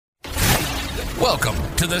Welcome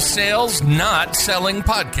to the Sales Not Selling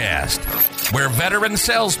Podcast, where veteran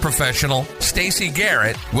sales professional Stacey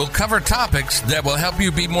Garrett will cover topics that will help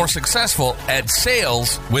you be more successful at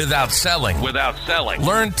sales without selling.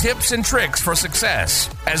 Learn tips and tricks for success,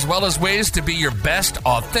 as well as ways to be your best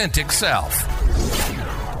authentic self.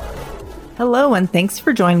 Hello, and thanks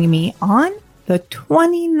for joining me on the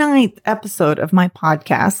 29th episode of my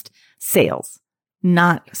podcast, Sales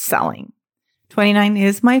Not Selling. 29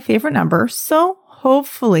 is my favorite number, so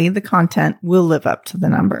hopefully the content will live up to the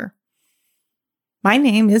number. My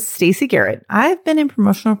name is Stacey Garrett. I've been in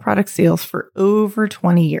promotional product sales for over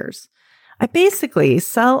 20 years. I basically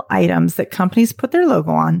sell items that companies put their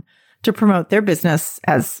logo on to promote their business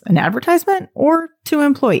as an advertisement or to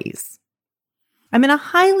employees. I'm in a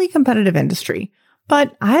highly competitive industry,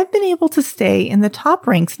 but I've been able to stay in the top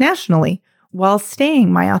ranks nationally while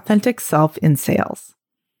staying my authentic self in sales.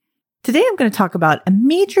 Today, I'm going to talk about a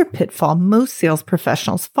major pitfall most sales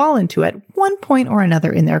professionals fall into at one point or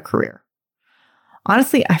another in their career.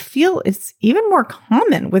 Honestly, I feel it's even more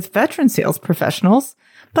common with veteran sales professionals,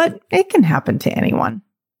 but it can happen to anyone.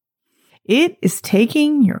 It is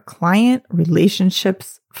taking your client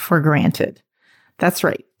relationships for granted. That's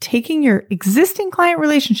right, taking your existing client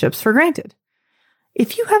relationships for granted.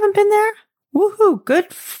 If you haven't been there, woohoo,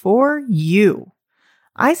 good for you.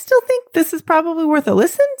 I still think this is probably worth a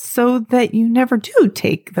listen so that you never do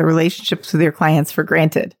take the relationships with your clients for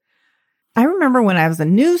granted. I remember when I was a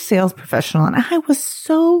new sales professional and I was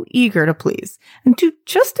so eager to please and do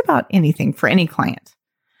just about anything for any client.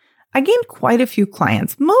 I gained quite a few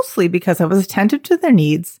clients, mostly because I was attentive to their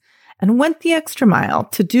needs and went the extra mile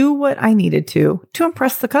to do what I needed to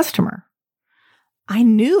impress the customer. I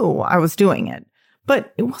knew I was doing it,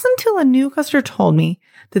 but it wasn't until a new customer told me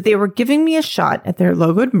that they were giving me a shot at their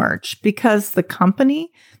logoed merch because the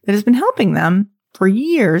company that has been helping them for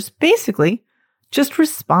years basically just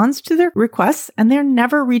responds to their requests and they're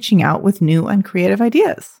never reaching out with new and creative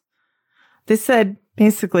ideas. They said,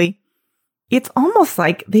 basically, it's almost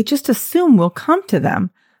like they just assume we'll come to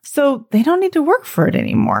them, so they don't need to work for it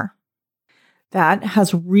anymore. That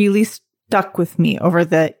has really stuck with me over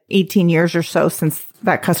the 18 years or so since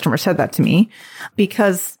that customer said that to me,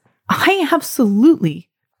 because I absolutely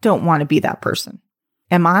don't want to be that person.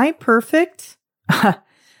 Am I perfect?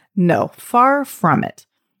 No, far from it.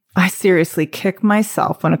 I seriously kick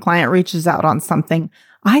myself when a client reaches out on something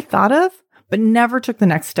I thought of, but never took the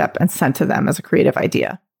next step and sent to them as a creative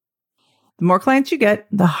idea. The more clients you get,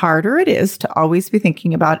 the harder it is to always be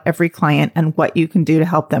thinking about every client and what you can do to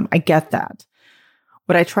help them. I get that.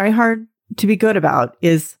 What I try hard to be good about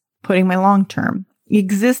is putting my long-term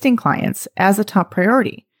existing clients as a top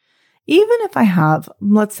priority. Even if I have,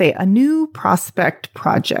 let's say, a new prospect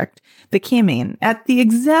project that came in at the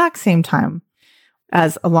exact same time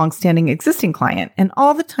as a longstanding existing client and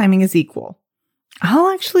all the timing is equal, I'll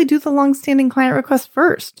actually do the longstanding client request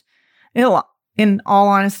first. In all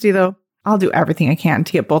honesty, though, I'll do everything I can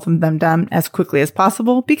to get both of them done as quickly as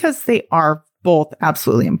possible because they are both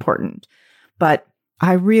absolutely important. But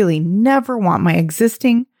I really never want my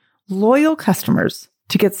existing loyal customers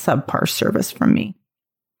to get subpar service from me.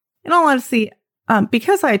 In all honesty,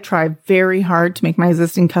 because I try very hard to make my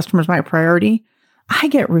existing customers my priority, I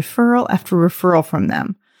get referral after referral from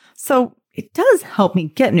them. So it does help me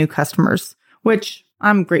get new customers, which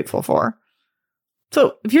I'm grateful for.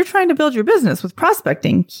 So if you're trying to build your business with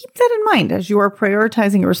prospecting, keep that in mind as you are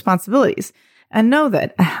prioritizing your responsibilities and know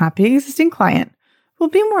that a happy existing client will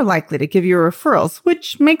be more likely to give you referrals,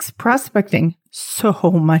 which makes prospecting so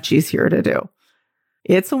much easier to do.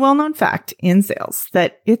 It's a well-known fact in sales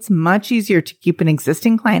that it's much easier to keep an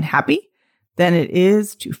existing client happy than it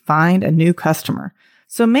is to find a new customer.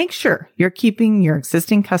 So make sure you're keeping your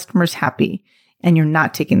existing customers happy and you're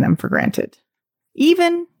not taking them for granted,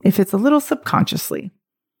 even if it's a little subconsciously.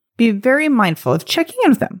 Be very mindful of checking in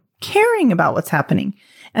with them, caring about what's happening,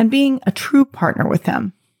 and being a true partner with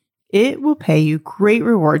them. It will pay you great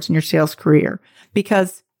rewards in your sales career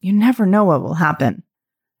because you never know what will happen.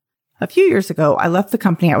 A few years ago, I left the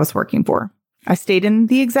company I was working for. I stayed in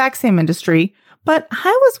the exact same industry, but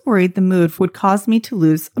I was worried the move would cause me to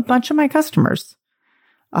lose a bunch of my customers.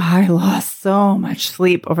 I lost so much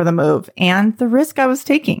sleep over the move and the risk I was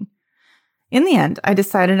taking. In the end, I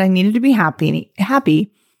decided I needed to be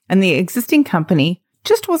happy, and the existing company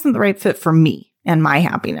just wasn't the right fit for me and my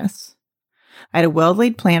happiness. I had a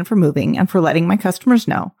well-laid plan for moving and for letting my customers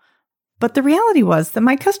know, but the reality was that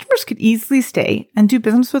my customers could easily stay and do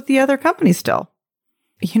business with the other company still.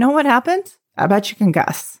 You know what happened? I bet you can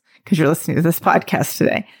guess because you're listening to this podcast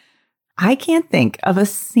today. I can't think of a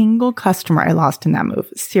single customer I lost in that move.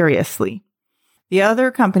 Seriously. The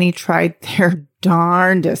other company tried their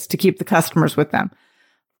darndest to keep the customers with them.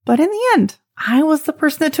 But in the end, I was the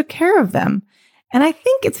person that took care of them. And I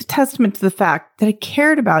think it's a testament to the fact that I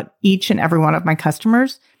cared about each and every one of my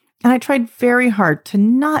customers, and I tried very hard to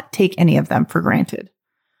not take any of them for granted.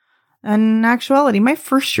 In actuality, my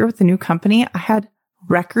first year with the new company, I had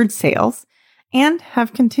record sales and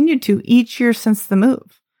have continued to each year since the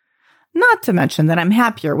move. Not to mention that I'm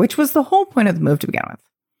happier, which was the whole point of the move to begin with.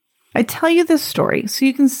 I tell you this story so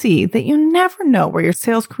you can see that you never know where your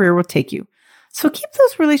sales career will take you. So keep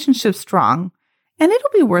those relationships strong, and it'll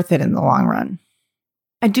be worth it in the long run.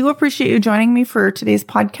 I do appreciate you joining me for today's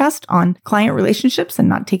podcast on client relationships and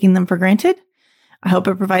not taking them for granted. I hope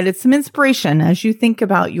it provided some inspiration as you think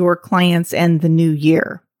about your clients and the new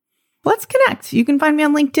year. Let's connect. You can find me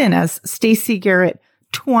on LinkedIn as Stacey Garrett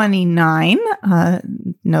 29.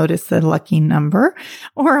 Notice the lucky number,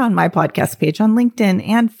 or on my podcast page on LinkedIn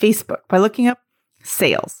and Facebook by looking up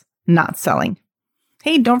Sales, Not Selling.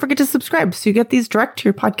 Hey, don't forget to subscribe so you get these direct to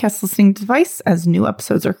your podcast listening device as new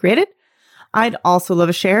episodes are created. I'd also love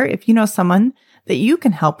a share if you know someone that you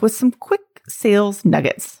can help with some quick sales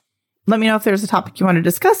nuggets. Let me know if there's a topic you want to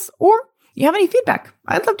discuss or you have any feedback.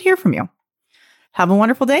 I'd love to hear from you. Have a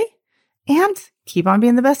wonderful day and keep on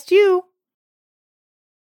being the best you.